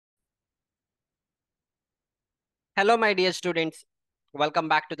Hello, my dear students. Welcome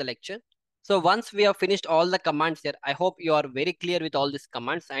back to the lecture. So once we have finished all the commands here, I hope you are very clear with all these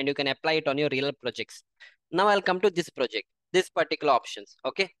commands and you can apply it on your real projects. Now I'll come to this project, this particular options.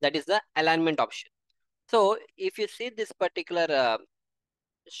 Okay, that is the alignment option. So if you see this particular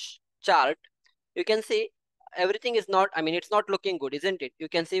chart, you can see everything is not, it's not looking good, isn't it? You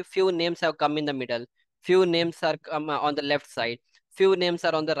can see few names have come in the middle, few names are come on the left side, few names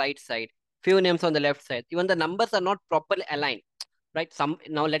are on the right side, few names on the left side. Even the numbers are not properly aligned, right?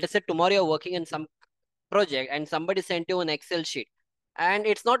 Now let us say tomorrow you're working in some project and somebody sent you an Excel sheet and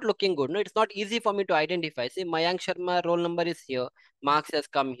it's not looking good. No, it's not easy for me to identify. See, Mayank Sharma roll number is here, marks has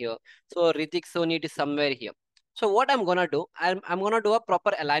come here, so Ritik Soni is somewhere here. So what I'm gonna do, I'm gonna do a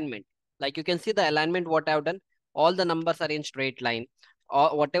proper alignment. Like you can see the alignment what I've done, all the numbers are in straight line,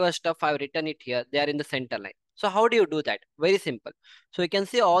 or whatever stuff I've written it here, they are in the center line. So how do you do that? Very simple. So you can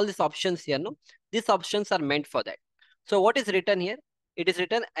see all these options here, no? These options are meant for that. So what is written here? It is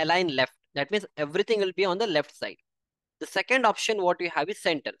written align left. That means everything will be on the left side. The second option what we have is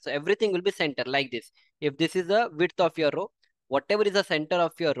center. So everything will be center like this. If this is the width of your row, whatever is the center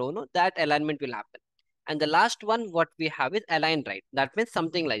of your row, no, that alignment will happen. And the last one what we have is align right. That means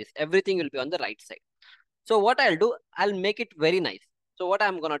something like this. Everything will be on the right side. So what I'll do, I'll make it very nice. So what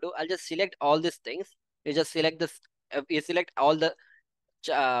I'm gonna do, I'll just select all these things. You just select this. You select all the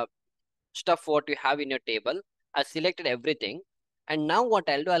uh, stuff what you have in your table. I selected everything. And now what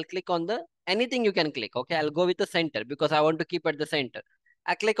I'll do, I'll click on the anything you can click. Okay, I'll go with the center because I want to keep at the center.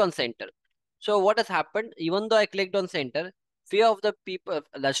 I click on center. So what has happened, even though I clicked on center, few of the people,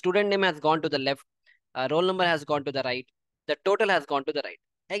 the student name has gone to the left, roll number has gone to the right, the total has gone to the right.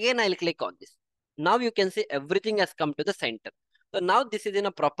 Again, I'll click on this. Now you can see everything has come to the center. So now this is in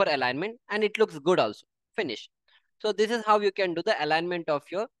a proper alignment and it looks good also. Finish. So this is how you can do the alignment of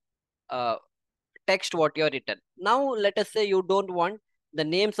your uh, text what you are written. Now let us say you don't want the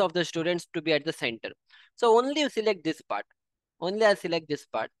names of the students to be at the center. So only you select this part. Only I'll select this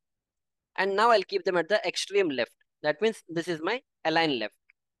part. And now I'll keep them at the extreme left. That means this is my align left.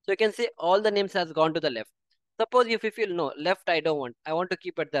 So you can see all the names has gone to the left. Suppose if you feel no, left I don't want. I want to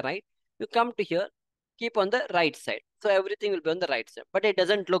keep at the right. You come to here, keep on the right side. So everything will be on the right side. But it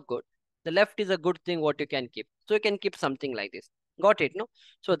doesn't look good. The left is a good thing what you can keep. So you can keep something like this. Got it, no?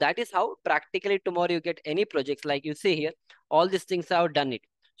 So that is how practically tomorrow you get any projects like you see here. All these things I have done it.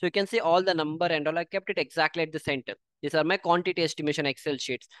 So you can see all the number and all I kept it exactly at the center. These are my quantity estimation Excel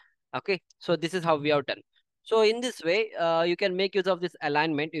sheets. Okay, so this is how we have done. So in this way, you can make use of this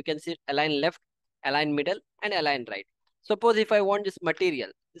alignment. You can see align left, align middle, and align right. Suppose if I want this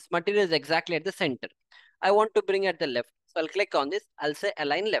material is exactly at the center. I want to bring at the left. So I'll click on this. I'll say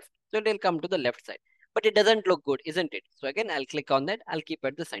align left. So it will come to the left side. But it doesn't look good, isn't it? So again, I'll click on that. I'll keep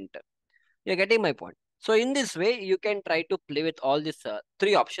at the center. You're getting my point. So in this way, you can try to play with all these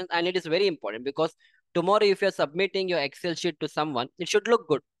three options. And it is very important because tomorrow, if you're submitting your Excel sheet to someone, it should look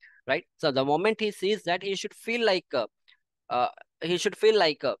good, right? So the moment he sees that, he should feel like uh, he should feel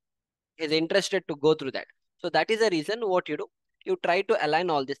like he's interested to go through that. So that is the reason what you do. You try to align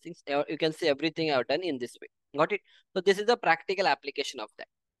all these things. You can see everything I've done in this way. Got it? So this is the practical application of that.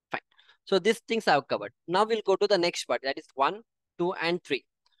 Fine. So these things I've covered. Now we'll go to the next part. That is 1, 2, and 3.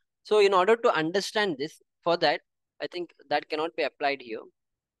 So in order to understand this, for that, I think that cannot be applied here.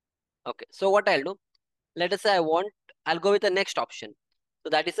 Okay. So what I'll do, let us say I'll go with the next option. So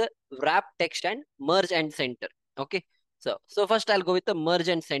that is a wrap text and merge and center. Okay. So first I'll go with the merge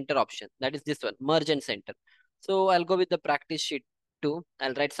and center option. That is this one, merge and center. So I'll go with the practice sheet 2.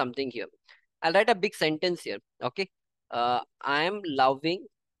 I'll write something here. I'll write a big sentence here. Okay. I am loving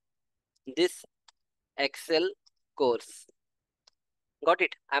this Excel course. Got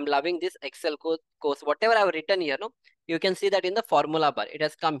it? I'm loving this Excel course. Whatever I've written here, no, you can see that in the formula bar. It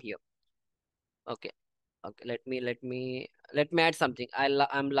has come here. Okay. Okay. Let me add something.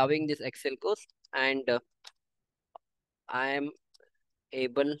 I'm loving this Excel course and I am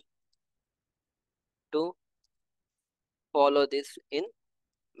able to follow this in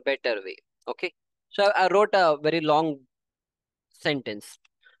better way. Okay. So I wrote a very long sentence.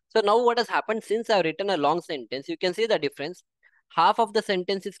 So now what has happened, since I've written a long sentence, you can see the difference. Half of the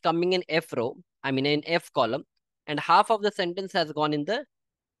sentence is coming in F row, in F column, and half of the sentence has gone in the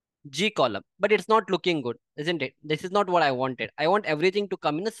G column, but it's not looking good, isn't it? This is not what I wanted. I want everything to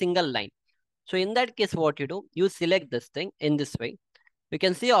come in a single line. So in that case, what you do, you select this thing in this way. You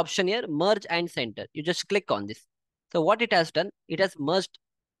can see option here, merge and center. You just click on this. So what it has done, it has merged.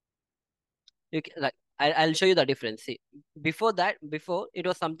 I'll show you the difference. See, before it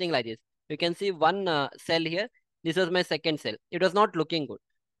was something like this. You can see one cell here. This was my second cell. It was not looking good.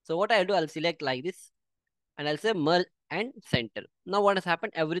 So what I'll do, I'll select like this. and I'll say merge and center. Now what has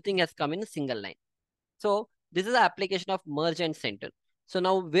happened? Everything has come in a single line. So this is the application of merge and center. So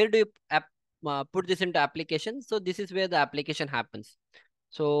now where do you put this into application? So this is where the application happens.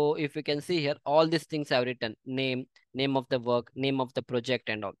 So if you can see here, all these things I've written: name, name of the work, name of the project,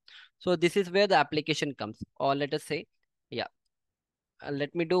 and all. So this is where the application comes. Or let us say, yeah,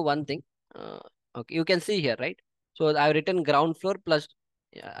 let me do one thing. Okay, you can see here, right? So I've written ground floor plus,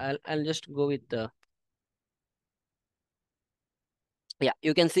 yeah, I'll just go with the, yeah,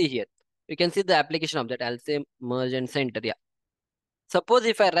 you can see here. You can see the application of that. I'll say merge and center. Yeah. Suppose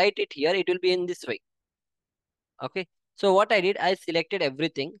if I write it here, it will be in this way. Okay. So what I did, I selected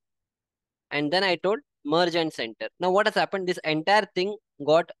everything and then I told merge and center. Now what has happened? This entire thing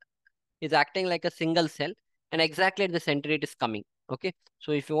is acting like a single cell, and exactly at the center it is coming. Okay.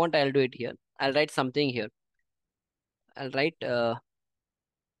 So if you want, I'll do it here. I'll write something here. I'll write bill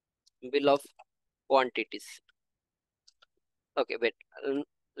of quantities. Okay, wait.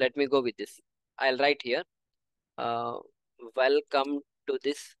 Let me go with this. I'll write here. Uh, Welcome to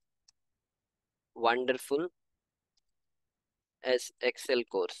this wonderful as Excel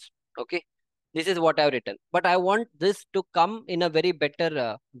course. Okay, this is what I've written, but I want this to come in a very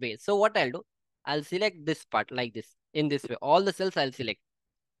better way. So what I'll do, I'll select this part like this, in this way. All the cells I'll select.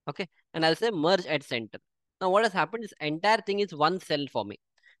 Okay, and I'll say merge at center. Now what has happened, this entire thing is one cell for me.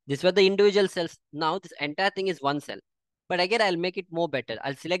 These were the individual cells. Now this entire thing is one cell. But again, I'll make it more better.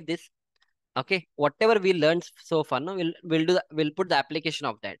 I'll select this. Okay, whatever we learned so far, no, we'll put the application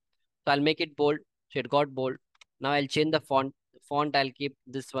of that. So I'll make it bold. So it got bold. Now I'll change the font. Font I'll keep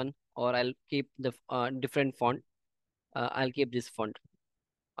this one, or I'll keep the different font. I'll keep this font,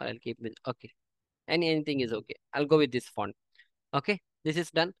 or I'll keep this. Okay, anything is okay. I'll go with this font. Okay, this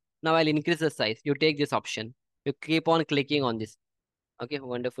is done. Now I'll increase the size. You take this option. You keep on clicking on this. Okay,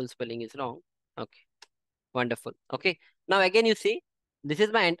 wonderful spelling is wrong. Okay, wonderful. Okay, now again you see, this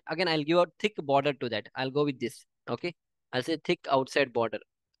is my end. Again, I'll give a thick border to that. I'll go with this. Okay, I'll say thick outside border.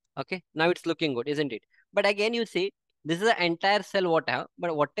 Okay, now it's looking good, isn't it? But again, you see, this is the entire cell what I have,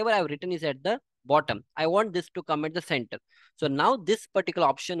 but whatever I've written is at the bottom. I want this to come at the center. So now this particular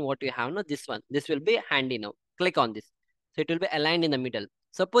option, what you have now, this one, this will be handy now. Click on this. So it will be aligned in the middle.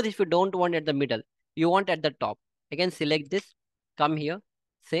 Suppose if you don't want at the middle, you want at the top. Again, select this, come here,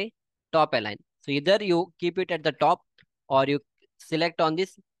 say top align. So either you keep it at the top, or you select on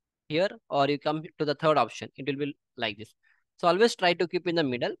this here, or you come to the third option. It will be like this. So always try to keep in the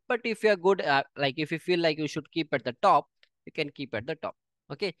middle. But if you are good, like if you feel like you should keep at the top, you can keep at the top.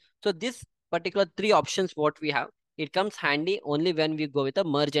 Okay. So this particular three options what we have, it comes handy only when we go with a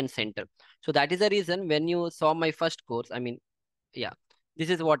merge and center. So that is the reason when you saw my first course, I mean, yeah, this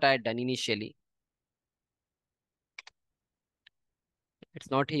is what I had done initially.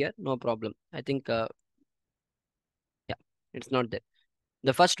 It's not here, no problem. I think, yeah, it's not there.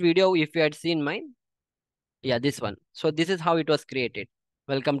 The first video, if you had seen mine, yeah, this one. So this is how it was created.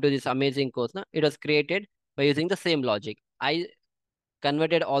 Welcome to this amazing course. Now, it was created by using the same logic. I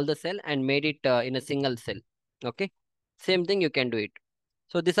converted all the cell and made it in a single cell. Okay. Same thing, you can do it.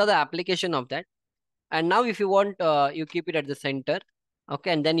 So these are the application of that. And now if you want, you keep it at the center.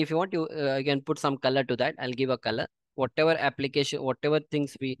 Okay. And then if you want, you can put some color to that. I'll give a color. Whatever application, whatever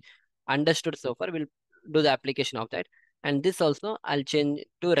things we understood so far, we'll do the application of that. And this also, I'll change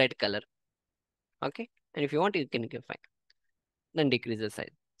to red color. Okay. And if you want, you can fine. Then decrease the size.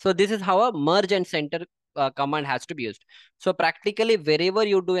 So this is how a merge and center command has to be used. So practically wherever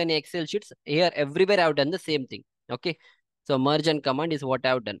you do any Excel sheets, here everywhere I've done the same thing. Okay. So merge and command is what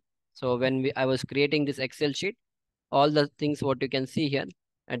I've done. So when I was creating this Excel sheet, all the things what you can see here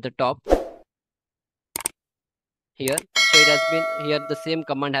at the top here. So it has been here, the same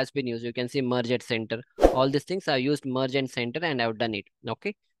command has been used. You can see merge at center. All these things I used merge and center and I've done it.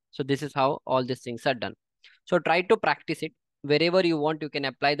 Okay. So this is how all these things are done. So try to practice it. Wherever you want, you can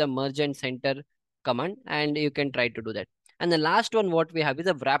apply the merge and center command and you can try to do that. And the last one what we have is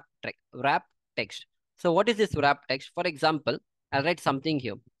a wrap text. So what is this wrap text? For example, I'll write something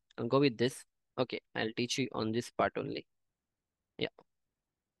here. I'll go with this. Okay, I'll teach you on this part only. Yeah.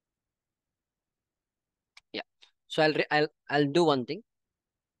 Yeah. So I'll do one thing.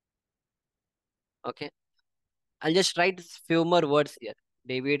 Okay. I'll just write few more words here.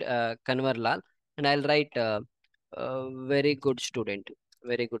 𝗏𝗏𝗀𝗏𝗏𝗏, and I'll write very good student.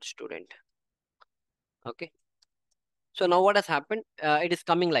 Very good student. Okay. So now what has happened? It is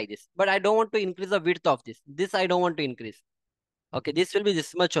coming like this. But I don't want to increase the width of this. This I don't want to increase. Okay, this will be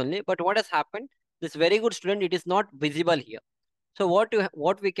this much only. But what has happened? This very good student, it is not visible here. So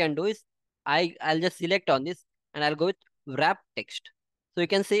what we can do is I'll just select on this and I'll go with wrap text. So you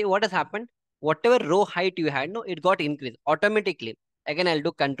can see what has happened. whatever row height you had, no, it got increased automatically. Again, I'll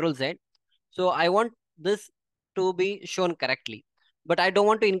do Control Z. So I want this to be shown correctly, but I don't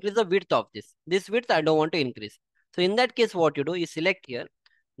want to increase the width of this. This width I don't want to increase. So in that case, what you do is select here,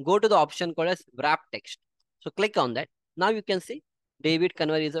 go to the option called as wrap text. So click on that. Now you can see David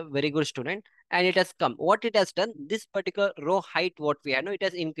Conver is a very good student and it has come. What it has done, this particular row height, what we had, no, it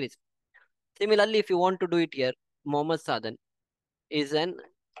has increased. Similarly, if you want to do it here, Mohammed Sadan is an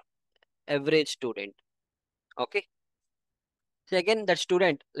average student. Okay. So again, that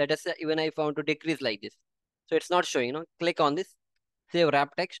student, let us say, even if I want to decrease like this. So it's not showing, click on this, save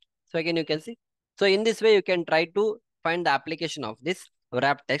wrap text. So again, you can see. So in this way, you can try to find the application of this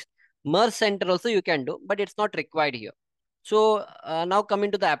wrap text. Merge center also you can do, but it's not required here. So now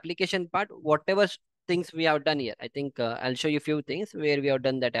coming to the application part, whatever things we have done here, I think I'll show you a few things where we have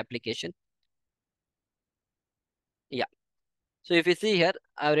done that application. Yeah. So if you see here,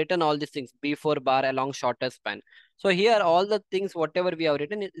 I've written all these things, before bar along shorter span. So here, all the things, whatever we have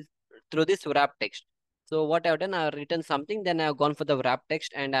written is through this wrap text. So what I've done, I've written something, then I've gone for the wrap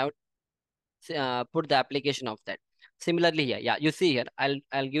text and I've put the application of that. Similarly here, yeah, you see here,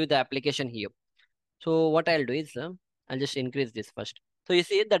 I'll give the application here. So what I'll do is, I'll just increase this first. So you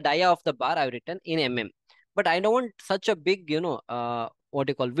see the dia of the bar I've written in mm, but I don't want such a big, what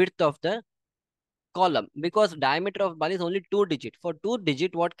you call width of the column, because diameter of bar is only 2 digit. For 2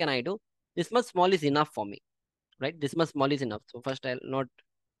 digit, what can I do? This much small is enough for me, right? This much small is enough. So first I'll not,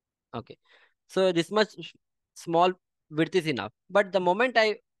 okay. So this much small width is enough. But the moment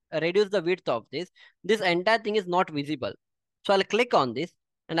I reduce the width of this entire thing is not visible. So I'll click on this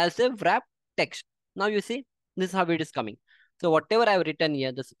and I'll say wrap text. Now you see, this is how it is coming. So whatever I've written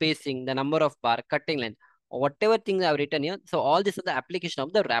here, the spacing, the number of bar, cutting length, or whatever things I've written here, so all this is the application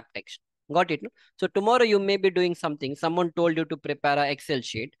of the wrap text. Got it? No? So tomorrow you may be doing something. Someone told you to prepare an Excel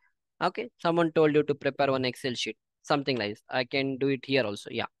sheet. Okay. Someone told you to prepare one Excel sheet. Something like this. I can do it here also.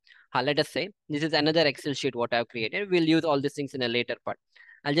 Yeah. Let us say this is another Excel sheet what I've created. We'll use all these things in a later part.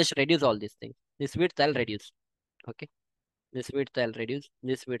 I'll just reduce all these things. This width I'll reduce. Okay. This width I'll reduce.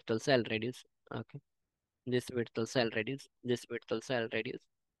 This width also I'll reduce. Okay. This width also I'll reduce. This width also I'll reduce.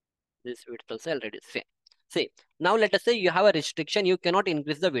 This width also I'll reduce. See, now let us say you have a restriction. You cannot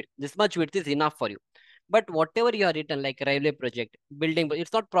increase the width. This much width is enough for you. But whatever you have written, like railway project, building,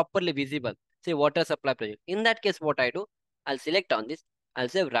 it's not properly visible. Say water supply project. In that case, what I do, I'll select on this. I'll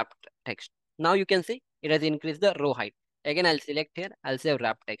say wrap text. Now you can see it has increased the row height. Again, I'll select here. I'll say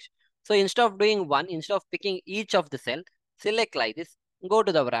wrap text. So instead of doing one, instead of picking each of the cell, select like this. Go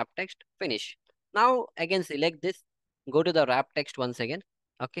to the wrap text. Finish. Now again select this. Go to the wrap text once again.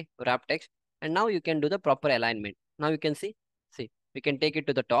 Okay, wrap text. And now you can do the proper alignment. Now you can see, we can take it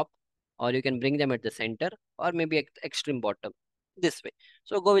to the top, or you can bring them at the center, or maybe extreme bottom, this way.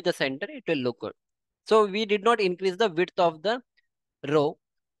 So go with the center, it will look good. So we did not increase the width of the row,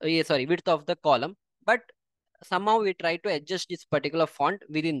 width of the column, but somehow we try to adjust this particular font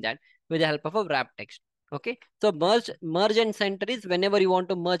within that with the help of a wrap text. Okay, so merge and center is whenever you want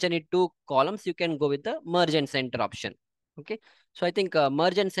to merge any two columns, you can go with the merge and center option. Okay, so I think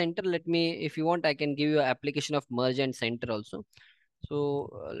merge and center, let me, if you want, I can give you an application of merge and center also.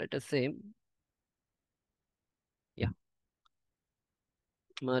 So let us say, yeah,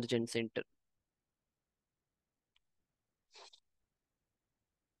 merge and center.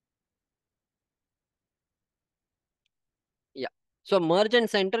 Yeah. So merge and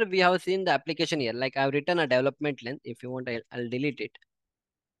center, we have seen the application here. Like I've written a development length. If you want, I'll delete it.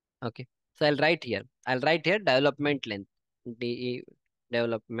 Okay. So I'll write here. I'll write here development length. DE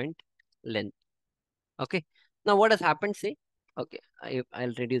development length. Okay. Now what has happened? See. Okay.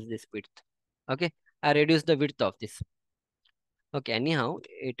 I'll reduce this width. Okay. I reduce the width of this. Okay. Anyhow,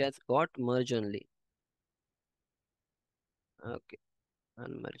 it has got merge only. Okay.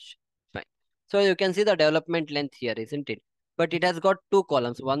 Unmerge. Fine. So you can see the development length here, isn't it? But it has got two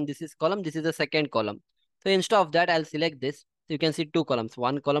columns. One, this is column. This is the second column. So instead of that, I'll select this. So you can see two columns.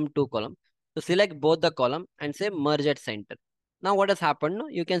 One column, two column. So select both the column and say merge at center. Now what has happened? No?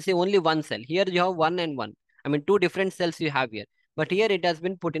 You can see only one cell. Here you have one and one. I mean, two different cells you have here. But here it has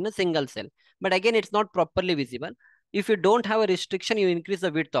been put in a single cell. But again, it's not properly visible. If you don't have a restriction, you increase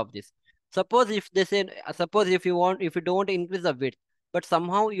the width of this. Suppose if they say, suppose if you don't want to increase the width, but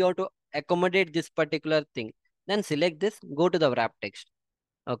somehow you have to accommodate this particular thing, then select this, go to the wrap text.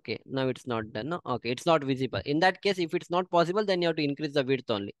 Okay, now it's not done. No? Okay, it's not visible. In that case, if it's not possible, then you have to increase the width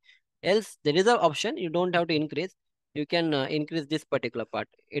only. Else, there is an option. You don't have to increase. You can increase this particular part.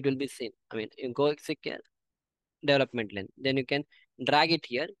 It will be seen. I mean, you go secure development length. Then you can drag it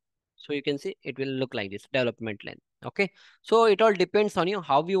here. So you can see it will look like this, development length. Okay, so it all depends on you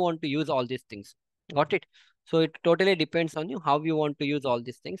how you want to use all these things. Got it? So it totally depends on you how you want to use all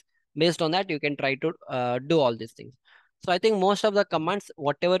these things. Based on that, you can try to do all these things. So I think most of the commands,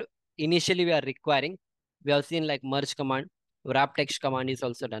 whatever initially we are requiring, we have seen like merge command, wrap text command is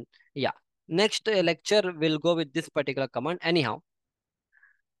also done. Yeah. Next lecture will go with this particular command. Anyhow,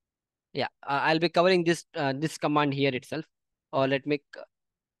 yeah, I'll be covering this command here itself. Or let me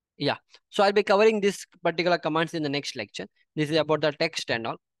yeah, so I'll be covering this particular commands in the next lecture. This is about the text and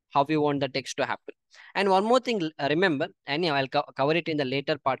all, how we want the text to happen. And one more thing, remember, anyhow, I'll cover it in the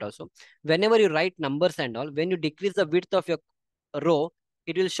later part also. Whenever you write numbers and all, when you decrease the width of your row,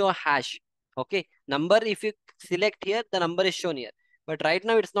 it will show hash. Okay, number, if you select here, the number is shown here. But right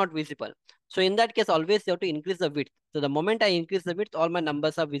now it's not visible. So in that case, always you have to increase the width. So the moment I increase the width, all my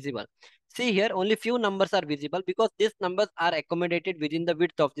numbers are visible. See here, only few numbers are visible because these numbers are accommodated within the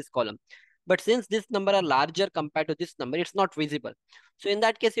width of this column. But since this number are larger compared to this number, it's not visible. So in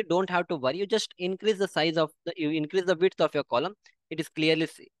that case, you don't have to worry. You just increase the size of you increase the width of your column. It is clearly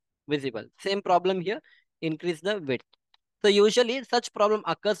visible. Same problem here, increase the width. So usually such problem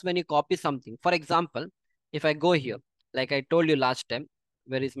occurs when you copy something. For example, if I go here, like I told you last time,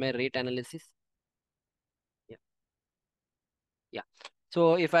 where is my rate analysis? Yeah. Yeah.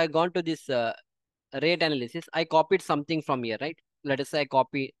 So if I gone to this rate analysis, I copied something from here, right? Let us say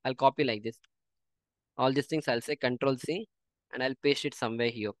I'll copy like this. All these things I'll say Control C and I'll paste it somewhere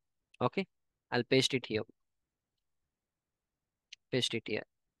here. Okay. I'll paste it here. Paste it here.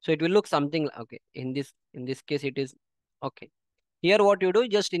 So it will look something okay. In this case, it is okay. Here what you do,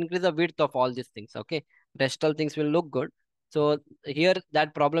 just increase the width of all these things. Okay. Rest all things will look good. So here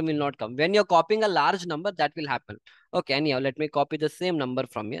that problem will not come. When you're copying a large number, that will happen. Okay, anyhow, let me copy the same number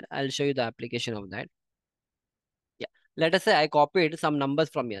from here. I'll show you the application of that. Yeah. Let us say I copied some numbers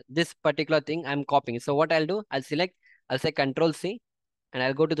from here. This particular thing I'm copying. So what I'll do, I'll say Control C and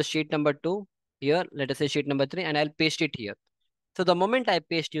I'll go to the sheet number 2 here. Let us say sheet number 3 and I'll paste it here. So the moment I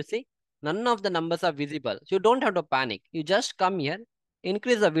paste, you see, none of the numbers are visible. So you don't have to panic. You just come here,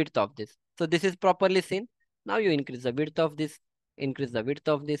 increase the width of this. So this is properly seen. Now you increase the width of this, increase the width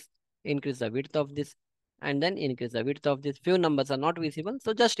of this, increase the width of this, and then increase the width of this. Few numbers are not visible.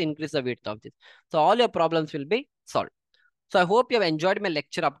 So just increase the width of this. So all your problems will be solved. So I hope you have enjoyed my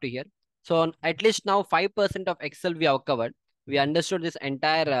lecture up to here. So at least now 5% of Excel we have covered. We understood this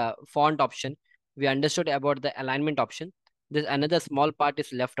entire font option. We understood about the alignment option. This another small part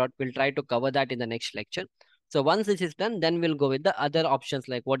is left out. We'll try to cover that in the next lecture. So once this is done, then we'll go with the other options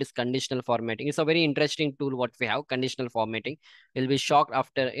like what is conditional formatting. It's a very interesting tool what we have, conditional formatting. You'll be shocked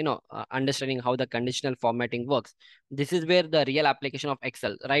after understanding how the conditional formatting works. This is where the real application of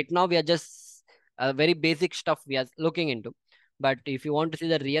Excel. Right now we are just very basic stuff we are looking into. But if you want to see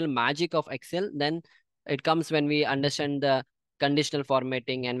the real magic of Excel, then it comes when we understand the conditional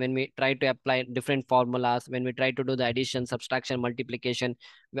formatting and when we try to apply different formulas, when we try to do the addition, subtraction, multiplication.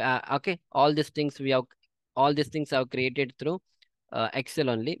 Okay, all these things are created through Excel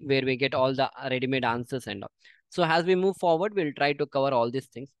only, where we get all the ready-made answers and all. So as we move forward, we'll try to cover all these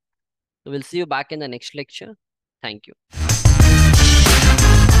things. So we'll see you back in the next lecture. Thank you.